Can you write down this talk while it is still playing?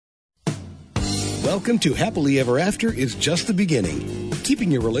Welcome to Happily Ever After is just the beginning. Keeping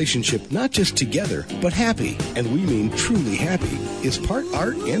your relationship not just together, but happy, and we mean truly happy, is part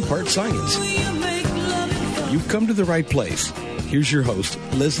art and part science. You've come to the right place. Here's your host,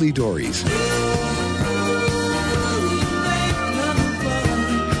 Leslie Dories.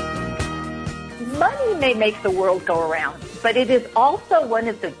 Money may make the world go around, but it is also one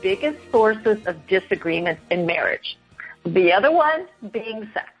of the biggest sources of disagreements in marriage. The other one being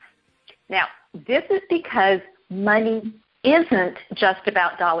sex. Now, this is because money isn't just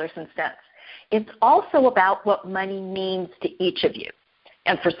about dollars and cents. It's also about what money means to each of you.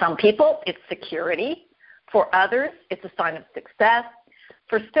 And for some people, it's security. For others, it's a sign of success.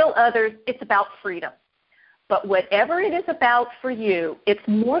 For still others, it's about freedom. But whatever it is about for you, it's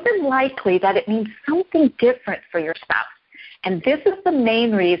more than likely that it means something different for your spouse. And this is the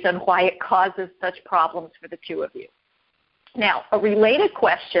main reason why it causes such problems for the two of you. Now, a related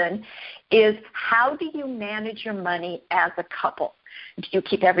question is, how do you manage your money as a couple? Do you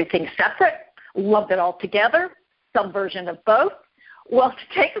keep everything separate, lump it all together, some version of both? Well,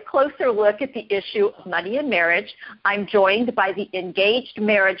 to take a closer look at the issue of money and marriage, I'm joined by the engaged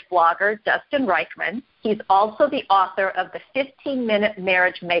marriage blogger, Dustin Reichman. He's also the author of the 15-Minute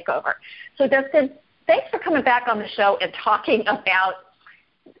Marriage Makeover. So, Dustin, thanks for coming back on the show and talking about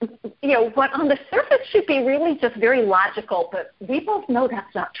what on the surface should be really just very logical, but we both know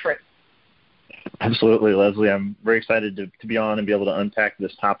that's not true. Absolutely, Leslie. I'm very excited to be on and be able to unpack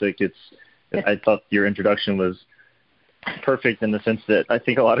this topic. I thought your introduction was perfect in the sense that I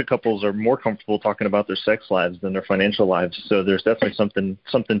think a lot of couples are more comfortable talking about their sex lives than their financial lives. So there's definitely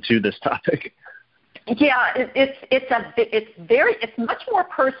something to this topic. Yeah, it's much more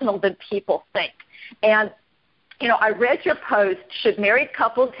personal than people think. And I read your post, should married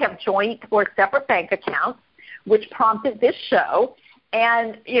couples have joint or separate bank accounts, which prompted this show.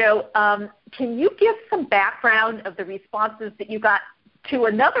 And, can you give some background of the responses that you got to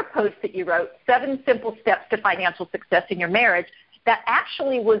another post that you wrote, 7 Simple Steps to Financial Success in Your Marriage, that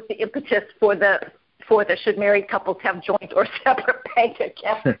actually was the impetus for the should married couples have joint or separate bank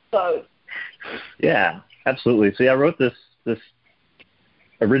accounts post? Yeah, absolutely. So, I wrote this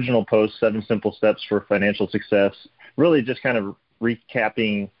original post, 7 Simple Steps for Financial Success, really just kind of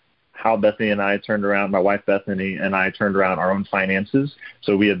recapping how Bethany and I turned around, my wife Bethany and I turned around our own finances.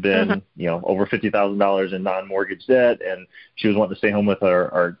 So we have been, over $50,000 in non-mortgage debt, and she was wanting to stay home with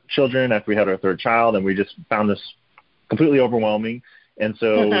our children after we had our third child, and we just found this completely overwhelming. And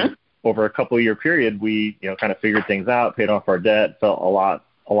so over a couple-year period, we, kind of figured things out, paid off our debt, felt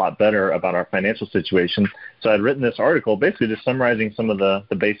a lot better about our financial situation. So I'd written this article basically just summarizing some of the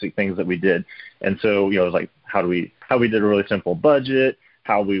basic things that we did. And so, it was like how we did a really simple budget,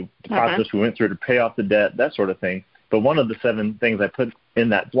 the process we went through to pay off the debt, that sort of thing. But one of the 7 things I put in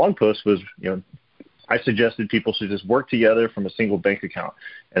that blog post was, I suggested people should just work together from a single bank account.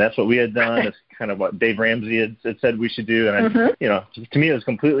 And that's what we had done. It's kind of what Dave Ramsey had said we should do. And, to me, it was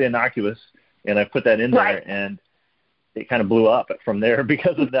completely innocuous. And I put that in there, and it kind of blew up from there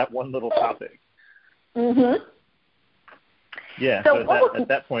because of that one little topic. Yeah, so at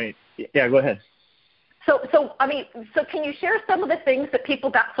that point, go ahead. So can you share some of the things that people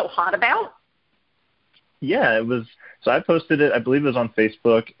got so hot about? Yeah, it was. So I posted it, I believe it was on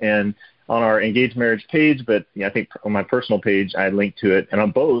Facebook and on our Engaged Marriage page, but I think on my personal page I linked to it, and on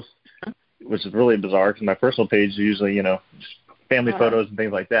both, which is really bizarre because my personal page is usually, just family photos and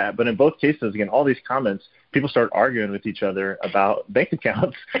things like that. But in both cases, again, all these comments, people start arguing with each other about bank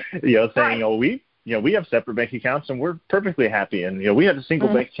accounts, saying, we have separate bank accounts and we're perfectly happy. And, we have a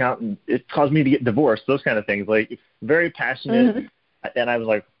single bank account and it caused me to get divorced, those kind of things, like very passionate. And I was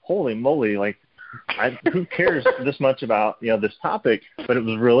like, holy moly, like, who cares this much about, this topic? But it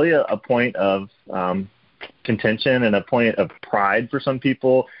was really a point of contention and a point of pride for some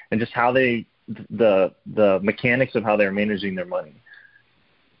people, and just how the mechanics of how they're managing their money.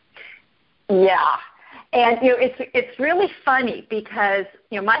 Yeah. And, it's really funny because,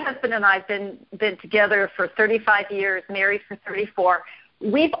 my husband and I have been together for 35 years, married for 34.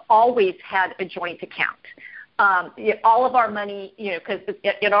 We've always had a joint account. All of our money, because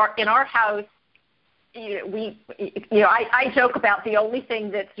in our house, I joke about the only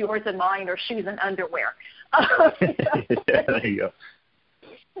thing that's yours and mine are shoes and underwear. There you go.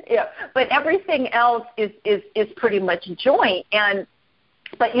 Yeah, but everything else is pretty much joint.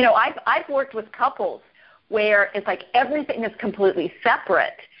 But I've worked with couples where it's like everything is completely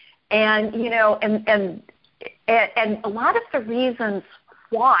separate, and and a lot of the reasons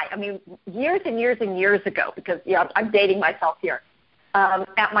why. I mean, years and years and years ago, because I'm dating myself here.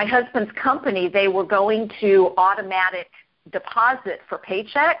 At my husband's company, they were going to automatic deposit for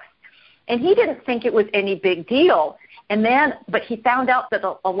paychecks, And he didn't think it was any big deal. And then, but he found out that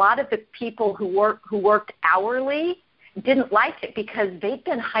a lot of the people who worked hourly didn't like it because they'd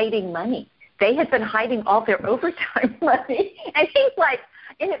been hiding money. They had been hiding all their overtime money. And he's like,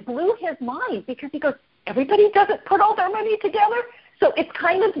 and it blew his mind because he goes, everybody doesn't put all their money together. So it's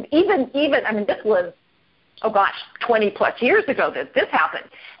kind of even, I mean, this was, 20 plus years ago that this happened.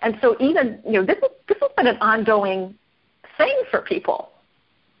 And so even, this has been an ongoing thing for people.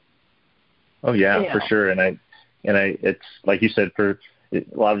 Oh yeah, for sure. And it's like you said, for a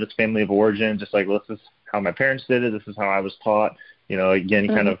lot of it's family of origin, just like, well, this is how my parents did it. This is how I was taught. Again,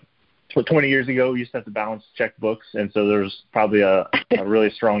 kind of 20 years ago, we used to have to balance checkbooks. And so there's probably a really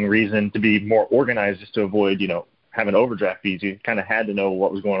strong reason to be more organized just to avoid, having overdraft fees. You kind of had to know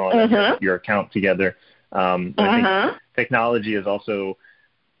what was going on in your account together. I think technology has also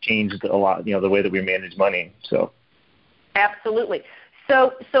changed a lot, the way that we manage money. So. Absolutely.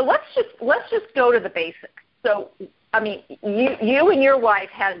 So let's just go to the basics. So, I mean, you and your wife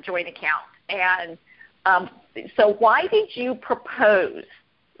had a joint account, and so why did you propose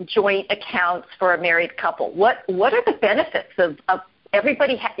joint accounts for a married couple? What are the benefits of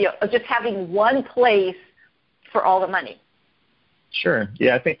everybody of just having one place for all the money? Sure.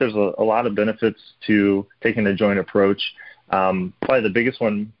 Yeah, I think there's a lot of benefits to taking a joint approach. Probably the biggest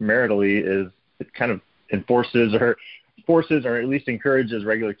one maritally is it kind of forces or at least encourages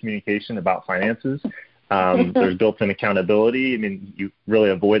regular communication about finances. There's built-in accountability. I mean, you really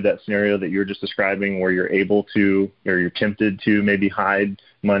avoid that scenario that you're just describing where you're able to, or you're tempted to maybe hide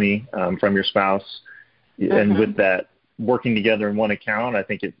money from your spouse. And with that, working together in one account, I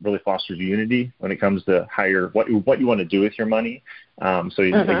think it really fosters unity when it comes to what you want to do with your money.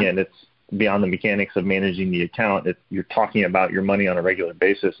 Again, it's beyond the mechanics of managing the account. You're talking about your money on a regular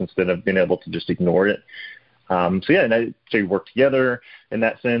basis instead of being able to just ignore it. And I'd say work together in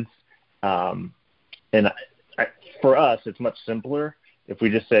that sense. For us, it's much simpler if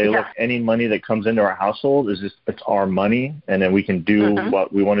we just say, look, any money that comes into our household it's our money, and then we can do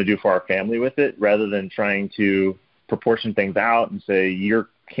what we want to do for our family with it, rather than trying to proportion things out and say, you're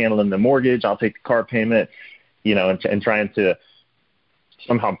handling the mortgage, I'll take the car payment, and trying to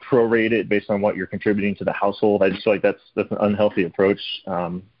somehow prorate it based on what you're contributing to the household. I just feel like that's an unhealthy approach.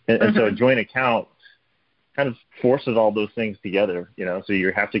 And so a joint account kind of forces all those things together, so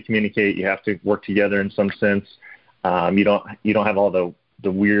you have to communicate, you have to work together in some sense. You don't have all the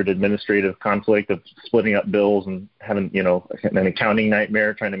weird administrative conflict of splitting up bills and having, an accounting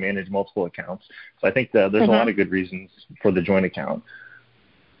nightmare trying to manage multiple accounts. So I think there's a lot of good reasons for the joint account.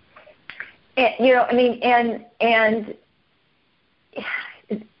 And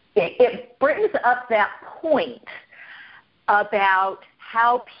it brings up that point about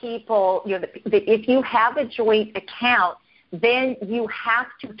how people, if you have a joint account, then you have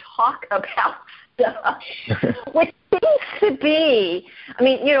to talk about stuff, which seems to be,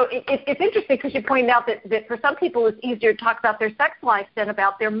 it's interesting because you pointed out that for some people it's easier to talk about their sex life than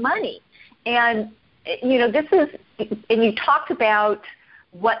about their money. And, and you talked about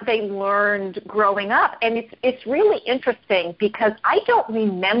what they learned growing up. And it's really interesting because I don't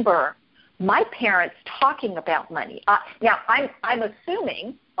remember my parents talking about money. Now, I'm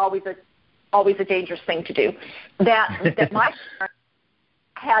assuming, always a dangerous thing to do, that my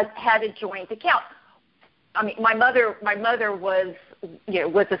parents had a joint account. I mean, my mother was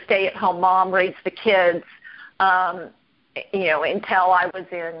a stay-at-home mom, raised the kids, until I was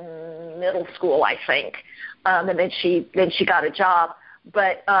in middle school, I think, and then she got a job.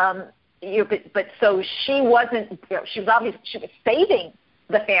 But so she wasn't. She was saving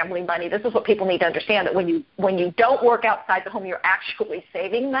the family money. This is what people need to understand, that when you don't work outside the home, you're actually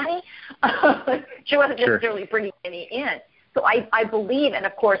saving money. She wasn't necessarily bringing any in. So I believe, and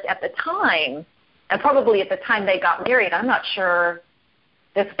of course at the time, and probably at the time they got married, I'm not sure,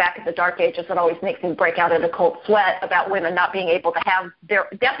 this back at the dark ages, it always makes me break out in a cold sweat about women not being able to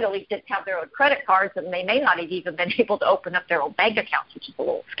definitely didn't have their own credit cards, and they may not have even been able to open up their own bank accounts, which is a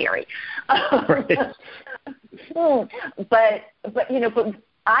little scary. Right. But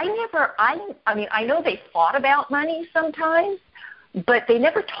I know they thought about money sometimes, but they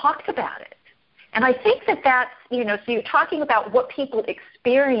never talked about it. And I think that's, so you're talking about what people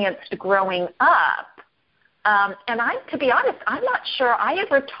experienced growing up. And to be honest, I'm not sure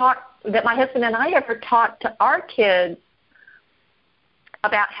that my husband and I ever talked to our kids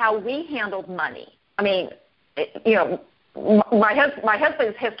about how we handled money. I mean, my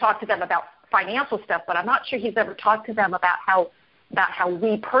husband has talked to them about financial stuff, but I'm not sure he's ever talked to them about how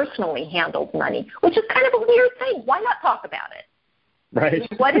we personally handled money, which is kind of a weird thing. Why not talk about it? Right.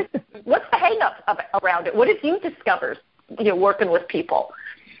 What's the hang up around it? What have you discovered, working with people?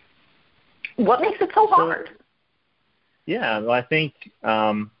 What makes it so hard? Yeah, well, I think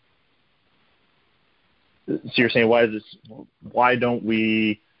so you're saying why don't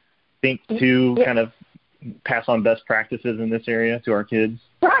we think to kind of pass on best practices in this area to our kids?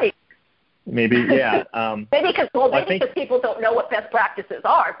 Right. Maybe, yeah. Maybe because people don't know what best practices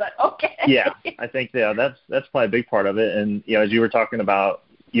are, but okay. Yeah, I think that's probably a big part of it. And as you were talking about,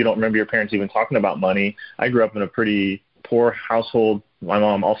 you don't remember your parents even talking about money. I grew up in a pretty poor household. My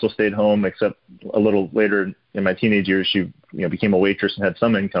mom also stayed home, except a little later in my teenage years, she became a waitress and had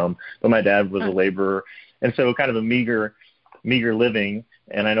some income. But my dad was a laborer, and so kind of a meager living.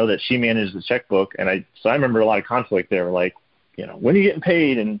 And I know that she managed the checkbook, and I remember a lot of conflict there, like, when are you getting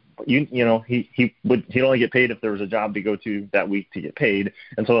paid? And he'd only get paid if there was a job to go to that week to get paid.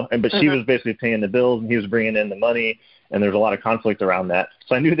 And so, but she was basically paying the bills, and he was bringing in the money, and there's a lot of conflict around that.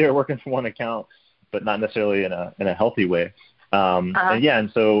 So I knew they were working for one account, but not necessarily in a healthy way.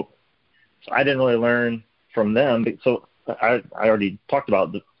 And so I didn't really learn from them. So I already talked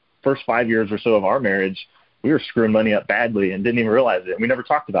about the first 5 years or so of our marriage. We were screwing money up badly and didn't even realize it. We never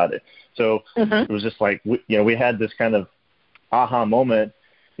talked about it. So it was just like, we had this kind of aha moment,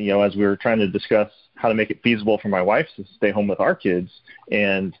 as we were trying to discuss how to make it feasible for my wife to stay home with our kids,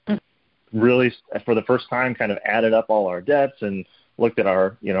 and really for the first time kind of added up all our debts and looked at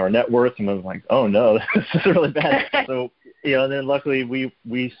our, our net worth, and was like, oh no, this is really bad. So, and then luckily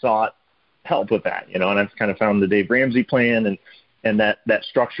we sought help with that, and I've kind of found the Dave Ramsey plan, and that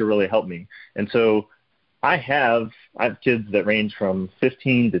structure really helped me. And so I have kids that range from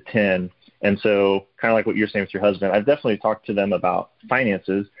 15 to 10. And so kind of like what you're saying with your husband, I've definitely talked to them about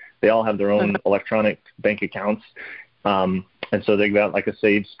finances. They all have their own electronic bank accounts. And so they've got like a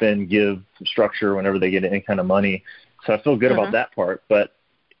save, spend, give structure whenever they get any kind of money. So I feel good about that part. But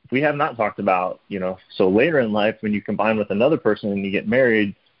we have not talked about, so later in life, when you combine with another person and you get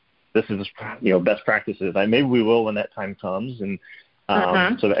married, this is, best practices. Maybe we will when that time comes. And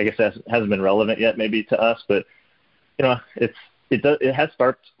so I guess that hasn't been relevant yet maybe to us, but, it has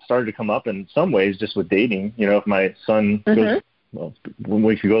started to come up in some ways just with dating. If my son goes, when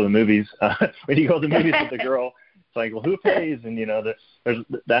we could go to the movies, when you go to the movies with the girl, it's like, well, who pays? And, there's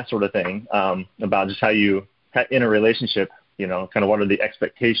that sort of thing about just how you, in a relationship, kind of what are the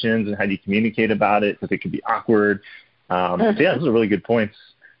expectations and how do you communicate about it, because it could be awkward. So yeah, those are really good points.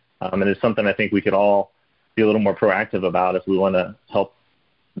 And it's something I think we could all be a little more proactive about if we want to help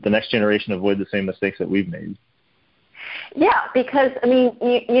the next generation avoid the same mistakes that we've made. Yeah, because,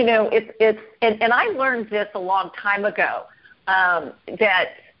 it's and I learned this a long time ago, that,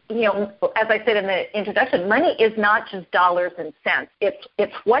 as I said in the introduction, money is not just dollars and cents.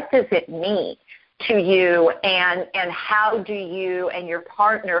 It's what does it mean to you, and how do you and your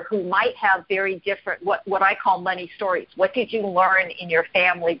partner, who might have very different, what I call money stories. What did you learn in your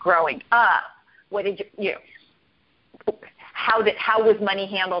family growing up? What did how was money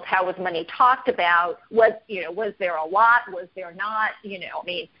handled? How was money talked about? Was there a lot? Was there not?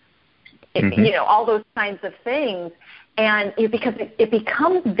 All those kinds of things. And because it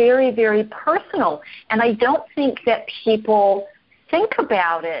becomes very, very personal. And I don't think that people think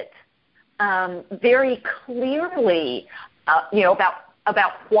about it very clearly,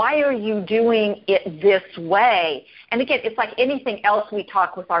 about why are you doing it this way? And again, it's like anything else we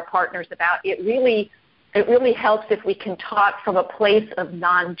talk with our partners about. It really helps if we can talk from a place of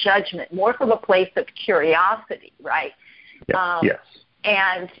non-judgment, more from a place of curiosity, right? Yes.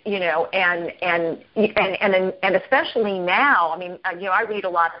 And and especially now, I read a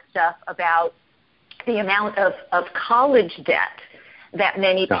lot of stuff about the amount of college debt that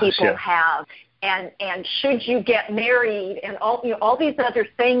many people have, and should you get married, and all these other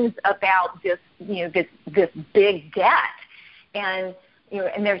things about this this big debt, and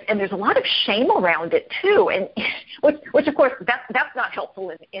and there's a lot of shame around it too, and which of course that's not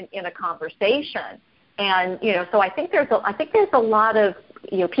helpful in a conversation. And so I think there's a lot of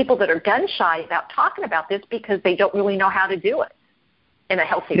people that are gun shy about talking about this because they don't really know how to do it in a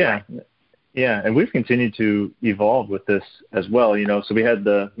healthy way. Yeah, and we've continued to evolve with this as well. So we had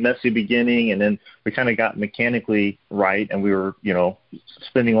the messy beginning, and then we kind of got mechanically right, and we were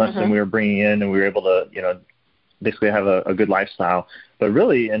spending less than we were bringing in, and we were able to basically have a good lifestyle. But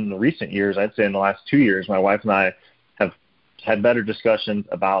really, in the recent years, I'd say in the last 2 years, my wife and I have had better discussions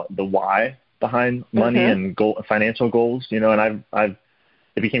about the why behind money and financial goals. And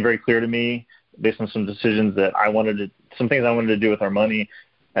it became very clear to me based on some decisions that some things I wanted to do with our money.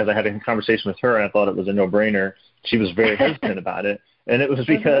 As I had a conversation with her, and I thought it was a no-brainer, she was very hesitant about it. And it was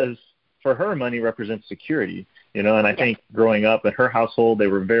because for her, money represents security, and I think growing up in her household, they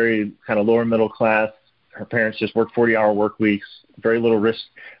were very kind of lower middle class. Her parents just worked 40-hour work weeks, very little risk.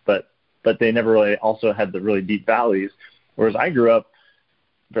 But but they never really also had the really deep valleys. Whereas I grew up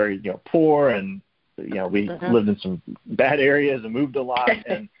very, poor, and, we lived in some bad areas and moved a lot.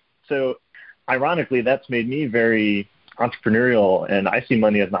 And so ironically, that's made me very entrepreneurial, and I see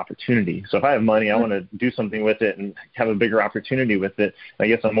money as an opportunity. So if I have money, I want to do something with it and have a bigger opportunity with it. I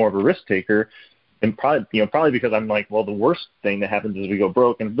guess I'm more of a risk taker. And probably because I'm like, well, the worst thing that happens is we go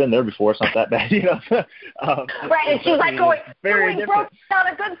broke, and it's been there before. It's not that bad, Right, and she's like, going broke is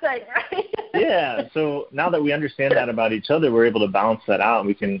not a good thing, right? Yeah. So now that we understand that about each other, we're able to balance that out.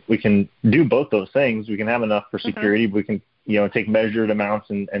 We can do both those things. We can have enough for security. We can, take measured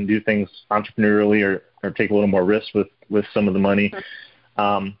amounts and do things entrepreneurially or take a little more risk with some of the money.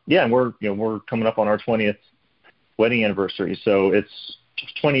 And we're coming up on our 20th wedding anniversary, so it's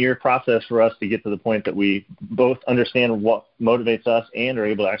 20-year process for us to get to the point that we both understand what motivates us and are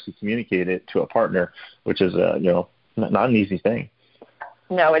able to actually communicate it to a partner, which is, not an easy thing.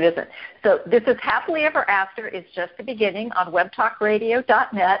 No, it isn't. So this is Happily Ever After. It's just the beginning on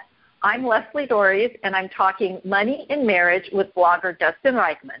webtalkradio.net. I'm Leslie Dories, and I'm talking money in marriage with blogger Dustin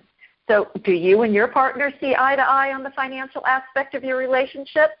Reichman. So do you and your partner see eye to eye on the financial aspect of your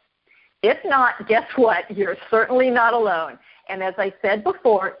relationship? If not, guess what? You're certainly not alone. And as I said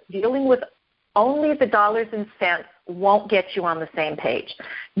before, dealing with only the dollars and cents won't get you on the same page.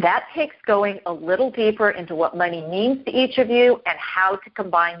 That takes going a little deeper into what money means to each of you and how to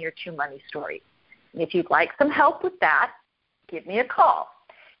combine your two money stories. And if you'd like some help with that, give me a call.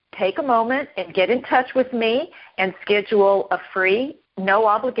 Take a moment and get in touch with me and schedule a free, no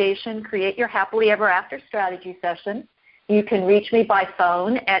obligation, Create Your Happily Ever After strategy session. You can reach me by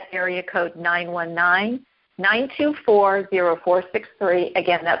phone at area code 919-924-0463.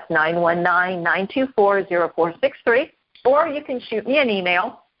 Again, that's 919-924-0463. Or you can shoot me an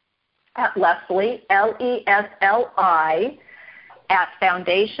email at Leslie, Lesli, at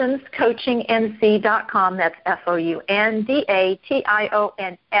foundationscoachingnc.com. That's FOUNDATIONS,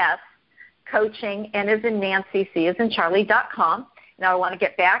 coaching, N as in Nancy, C as in Charlie.com. Now I want to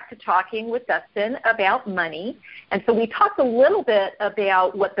get back to talking with Dustin about money. And so we talked a little bit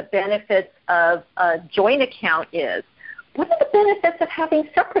about what the benefits of a joint account is. What are the benefits of having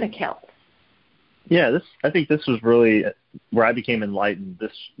separate accounts? Yeah, I think this was really where I became enlightened.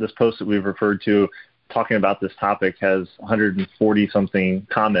 This post that we've referred to talking about this topic has 140-something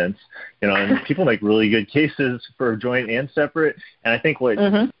comments, and people make really good cases for joint and separate. And I think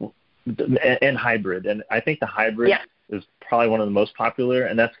and hybrid. And I think the hybrid is probably one of the most popular,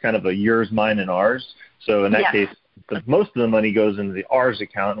 and that's kind of a yours, mine, and ours. So in that case, most of the money goes into the ours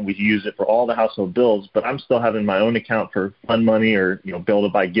account, and we use it for all the household bills, but I'm still having my own account for fun money or, bill to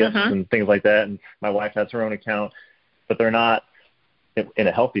buy gifts and things like that. And my wife has her own account, but they're not in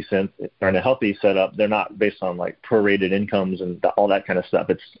a healthy sense or in a healthy setup. They're not based on like prorated incomes and all that kind of stuff.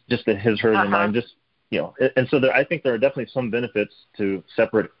 It's just a his, hers, and mine, and so I think there are definitely some benefits to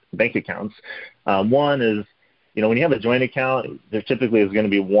separate bank accounts. One is, when you have a joint account, there typically is going to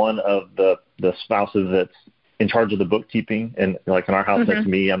be one of the spouses that's in charge of the bookkeeping. And like in our house, that's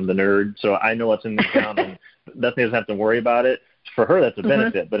me. I'm the nerd. So I know what's in the account, and Bethany doesn't have to worry about it. For her, that's a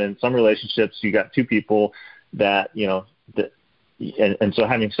benefit. But in some relationships, you got two people that, and so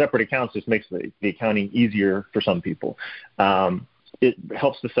having separate accounts just makes the accounting easier for some people. It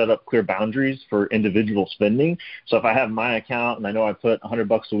helps to set up clear boundaries for individual spending. So if I have my account and I know I put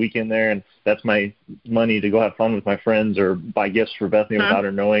 $100 a week in there, and that's my money to go have fun with my friends or buy gifts for Bethany without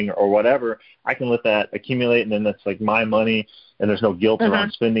her knowing or whatever, I can let that accumulate, and then that's like my money, and there's no guilt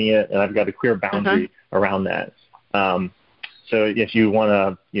around spending it, and I've got a clear boundary around that. So if you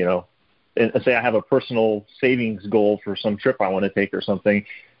want to, and say I have a personal savings goal for some trip I want to take or something,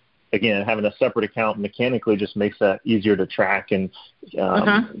 again, having a separate account mechanically just makes that easier to track and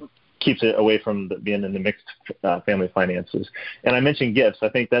keeps it away from being in the mixed family finances. And I mentioned gifts. I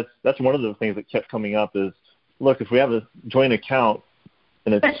think that's one of the things that kept coming up is, look, if we have a joint account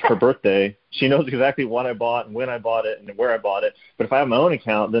and it's her birthday, she knows exactly what I bought and when I bought it and where I bought it. But if I have my own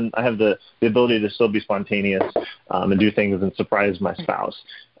account, then I have the ability to still be spontaneous and do things and surprise my spouse.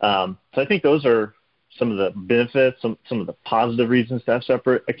 So I think those are some of the benefits, some of the positive reasons to have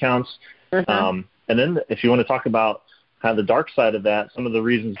separate accounts. And then if you want to talk about kind of the dark side of that, some of the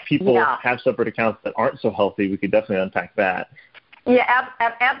reasons people have separate accounts that aren't so healthy, we could definitely unpack that. Yeah,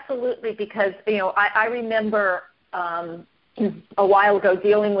 absolutely, because, I remember a while ago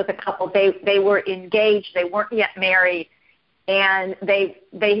dealing with a couple. They were engaged. They weren't yet married, and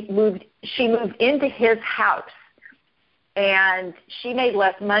she moved into his house, and she made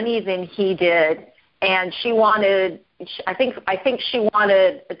less money than he did. and she wanted, I think she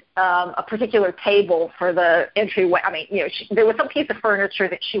wanted a particular table for the entryway. I mean, there was some piece of furniture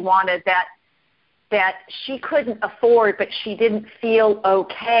that she wanted that she couldn't afford, but she didn't feel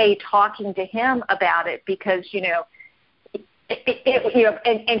okay talking to him about it because, and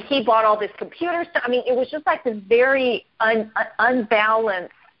he bought all this computer stuff. I mean, it was just like this very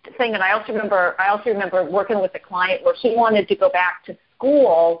unbalanced thing. And I also remember working with a client where he wanted to go back to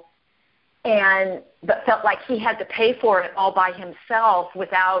school but felt like he had to pay for it all by himself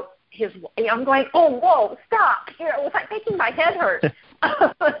without his. I'm going, oh, whoa, stop! It was like making my head hurt.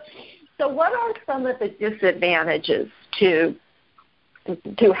 So, what are some of the disadvantages to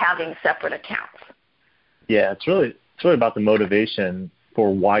having separate accounts? Yeah, it's really about the motivation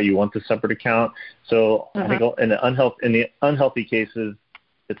for why you want the separate account. So I think in the unhealthy cases,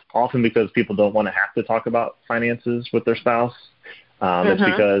 it's often because people don't want to have to talk about finances with their spouse. It's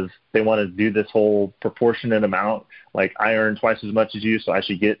because they want to do this whole proportionate amount. Like, I earn twice as much as you, so I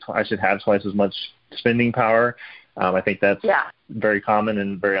should have twice as much spending power. I think that's very common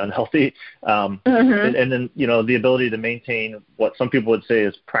and very unhealthy. And then, the ability to maintain what some people would say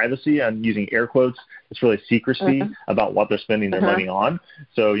is privacy. I'm using air quotes. It's really secrecy about what they're spending their money on.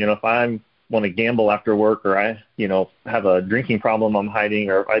 So, if I want to gamble after work, or I, have a drinking problem I'm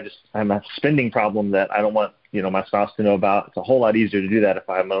hiding, or I'm a spending problem that I don't want, my spouse to know about, it's a whole lot easier to do that if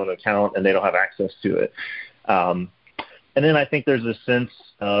I have my own account and they don't have access to it. And then I think there's a sense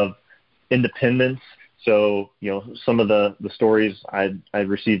of independence. So, some of the stories I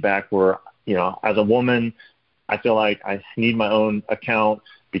received back were, as a woman, I feel like I need my own account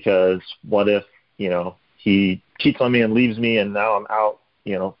because what if, he cheats on me and leaves me and now I'm out,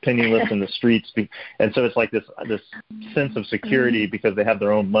 penniless in the streets. And so it's like this sense of security because they have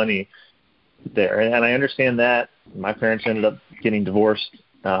their own money there. And I understand that. My parents ended up getting divorced.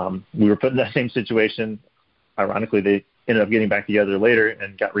 We were put in that same situation. Ironically, they ended up getting back together later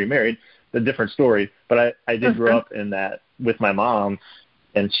and got remarried. A different story. But I did grow up in that with my mom,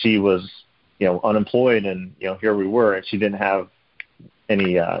 and she was, unemployed, and, here we were, and she didn't have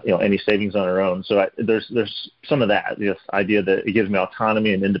any savings on her own. So there's some of that, this idea that it gives me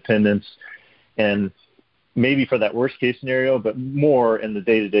autonomy and independence, and maybe for that worst case scenario, but more in the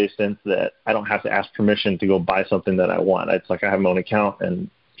day-to-day sense that I don't have to ask permission to go buy something that I want. It's like I have my own account, and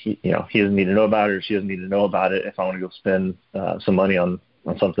he doesn't need to know about it, or she doesn't need to know about it if I want to go spend some money on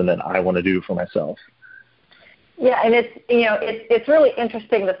something that I want to do for myself. Yeah, and it's really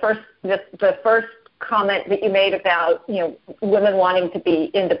interesting. The first comment that you made about women wanting to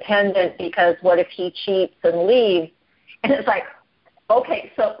be independent because what if he cheats and leaves? And it's like,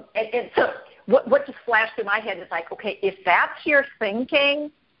 okay, so what just flashed through my head is like, okay, if that's your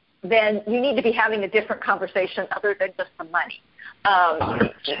thinking, then you need to be having a different conversation other than just the money.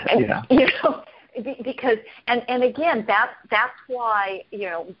 Because and again, that's why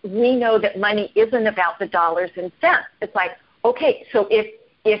we know that money isn't about the dollars and cents. It's like, okay, so if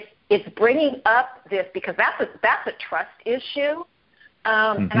it's bringing up this, because that's a trust issue,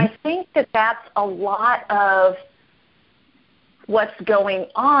 and I think that's a lot of what's going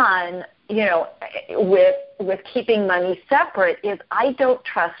on. With keeping money separate is I don't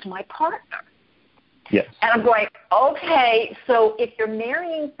trust my partner. Yes. And I'm going, okay, so if you're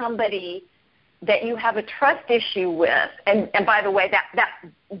marrying somebody that you have a trust issue with, and by the way, that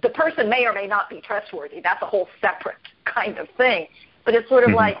the person may or may not be trustworthy. That's a whole separate kind of thing. But it's sort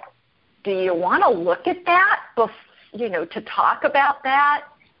of like, do you want to look at that, to talk about that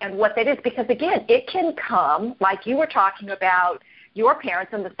and what that is? Because, again, it can come, like you were talking about your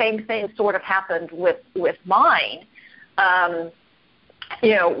parents, and the same thing sort of happened with mine, was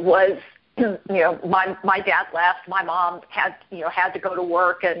my dad left. My mom had to go to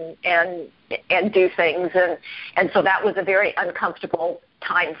work and do things, and so that was a very uncomfortable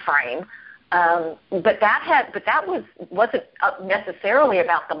time frame. But that wasn't necessarily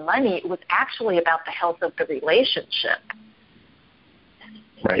about the money. It was actually about the health of the relationship.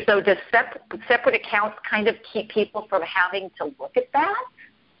 Right. So does separate accounts kind of keep people from having to look at that?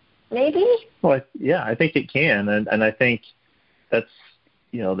 Maybe. Well, yeah, I think it can, and I think that's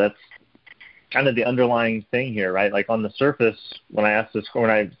kind of the underlying thing here, right? Like on the surface, when I asked this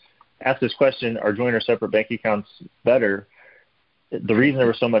question, are joint or separate bank accounts better? The reason there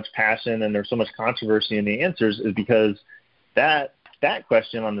was so much passion and there's so much controversy in the answers is because that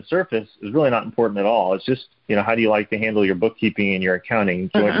question on the surface is really not important at all. It's just, how do you like to handle your bookkeeping and your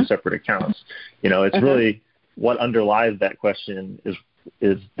accounting, joint or separate accounts? It's really what underlies that question is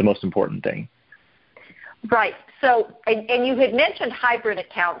the most important thing. Right. So, and you had mentioned hybrid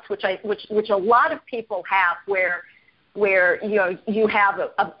accounts, which a lot of people have, where where you have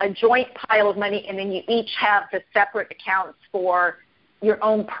a joint pile of money, and then you each have the separate accounts for your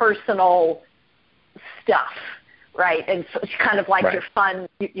own personal stuff, right? And so it's kind of like your fun,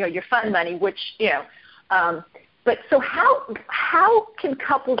 your fun money, which But so how can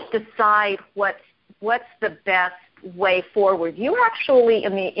couples decide what's the best way forward? You actually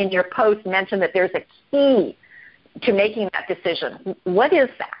in your post mentioned that there's a key to making that decision. What is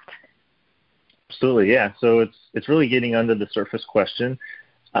that? Absolutely, yeah. So it's really getting under the surface question.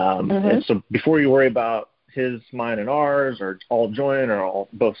 And so before you worry about his, mine, and ours, or all joint, or all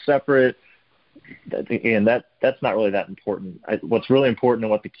both separate, and that's not really that important. What's really important,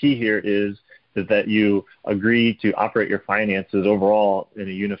 and what the key here is that you agree to operate your finances overall in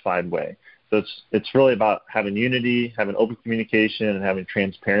a unified way. So it's really about having unity, having open communication, and having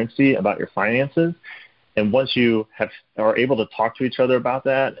transparency about your finances. And once you are able to talk to each other about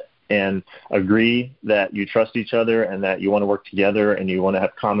that and agree that you trust each other and that you want to work together and you want to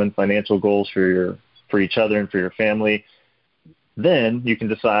have common financial goals for each other and for your family, then you can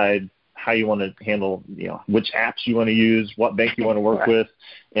decide how you want to handle, which apps you want to use, what bank you want to work with,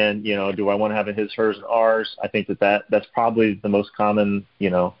 and, do I want to have a his, hers, and ours? I think that's probably the most common,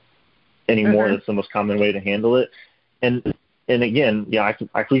 anymore. That's the most common way to handle it. And again,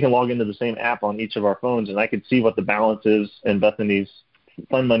 we can log into the same app on each of our phones, and I could see what the balance is in Bethany's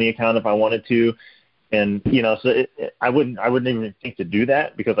fund money account if I wanted to. And, so I wouldn't even think to do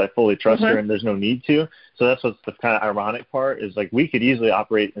that because I fully trust her and there's no need to. So that's what's the kind of ironic part is, like, we could easily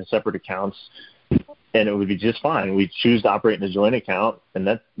operate in separate accounts and it would be just fine. We choose to operate in a joint account, and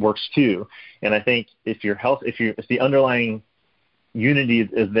that works too. And I think if the underlying unity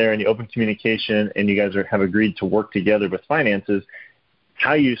is there and the open communication and you guys have agreed to work together with finances,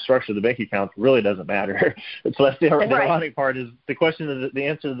 how you structure the bank account really doesn't matter. So that's the ironic part is the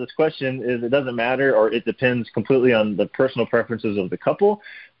answer to this question is it doesn't matter, or it depends completely on the personal preferences of the couple.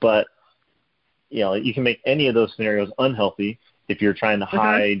 But, you can make any of those scenarios unhealthy if you're trying to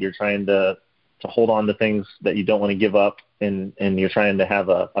hide, you're trying to hold on to things that you don't want to give up, and you're trying to have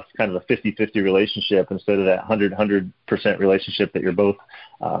a kind of a 50-50 relationship instead of that 100% relationship that you're both,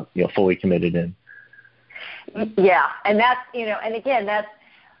 fully committed in. Yeah, and that's, and again,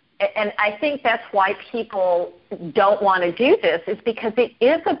 and I think that's why people don't want to do this, is because it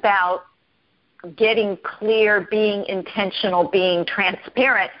is about getting clear, being intentional, being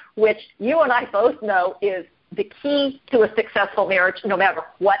transparent, which you and I both know is the key to a successful marriage, no matter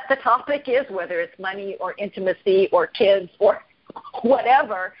what the topic is, whether it's money or intimacy or kids or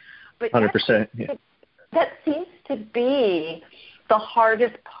whatever. But 100%. That seems to be the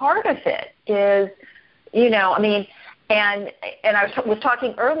hardest part of it is, and I was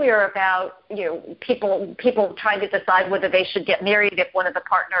talking earlier about, people trying to decide whether they should get married if one of the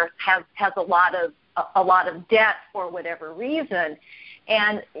partners has a lot of debt for whatever reason.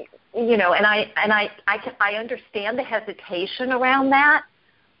 And, I understand the hesitation around that,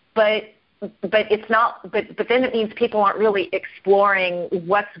 but it's not, but then it means people aren't really exploring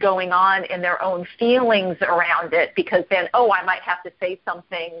what's going on in their own feelings around it, because then, I might have to say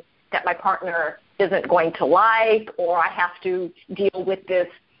something that my partner isn't going to like, or I have to deal with this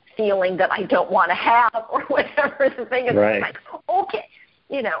feeling that I don't want to have, or whatever the thing is. Right. Like, okay,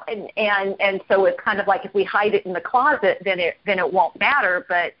 and so it's kind of like if we hide it in the closet, then it won't matter.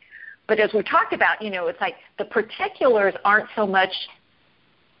 But as we talked about, it's like the particulars aren't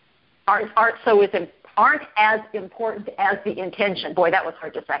as important as the intention. Boy, that was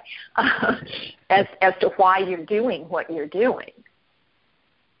hard to say. as to why you're doing what you're doing.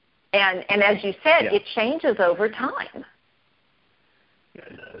 And as you said, it changes over time. Yeah,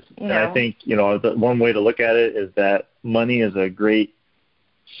 it does. And I think, the one way to look at it is that money is a great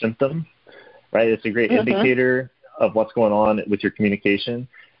symptom, right? It's a great indicator of what's going on with your communication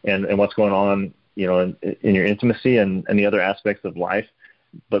and what's going on, in your intimacy and the other aspects of life.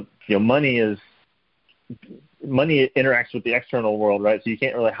 But, money interacts with the external world, right? So you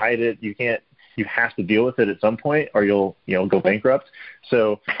can't really hide it. You have to deal with it at some point or you'll go bankrupt.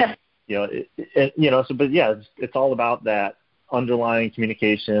 So, it's all about that underlying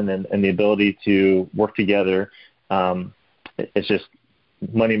communication and the ability to work together. It's just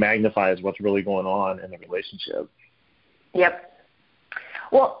money magnifies what's really going on in the relationship. Yep.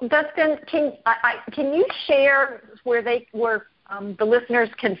 Well, Dustin, can you share where the listeners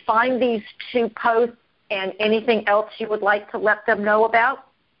can find these two posts and anything else you would like to let them know about?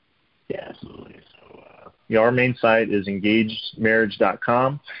 Yeah, absolutely. So our main site is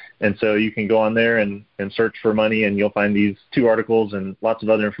engagedmarriage.com, and so you can go on there and search for money, and you'll find these two articles and lots of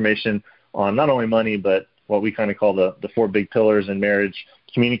other information on not only money, but what we kind of call the four big pillars in marriage: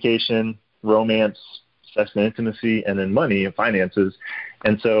 communication, romance, sex and intimacy, and then money and finances.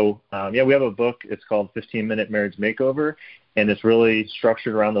 And so, we have a book. It's called 15-Minute Marriage Makeover, and it's really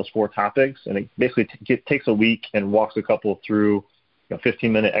structured around those 4 topics. And it basically takes a week and walks a couple through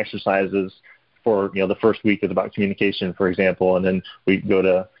 15-minute exercises for, the first week is about communication, for example, and then we go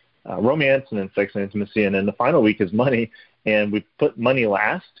to romance and then sex and intimacy, and then the final week is money. And we put money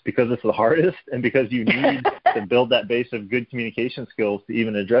last because it's the hardest and because you need to build that base of good communication skills to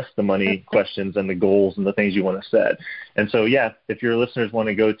even address the money questions and the goals and the things you want to set. And so, if your listeners want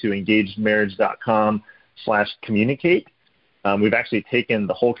to go to engagedmarriage.com/communicate, we've actually taken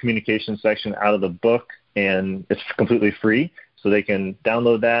the whole communication section out of the book, and it's completely free. So they can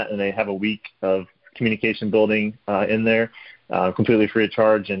download that, and they have a week of communication building in there, completely free of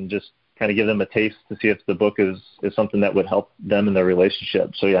charge, and just kind of give them a taste to see if the book is something that would help them in their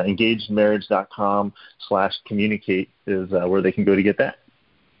relationship. So engagedmarriage.com/communicate is where they can go to get that.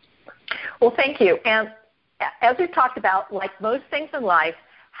 Well, thank you. And as we've talked about, like most things in life,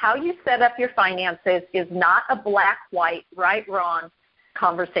 how you set up your finances is not a black-white, right-wrong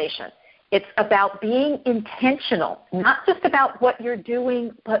conversation. It's about being intentional, not just about what you're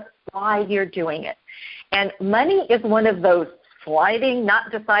doing, but why you're doing it. And money is one of those sliding,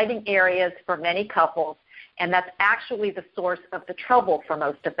 not deciding areas for many couples, and that's actually the source of the trouble for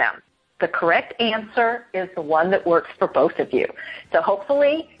most of them. The correct answer is the one that works for both of you. So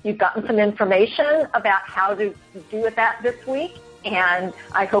hopefully you've gotten some information about how to do that this week, and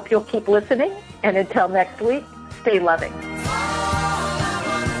I hope you'll keep listening. And until next week, stay loving.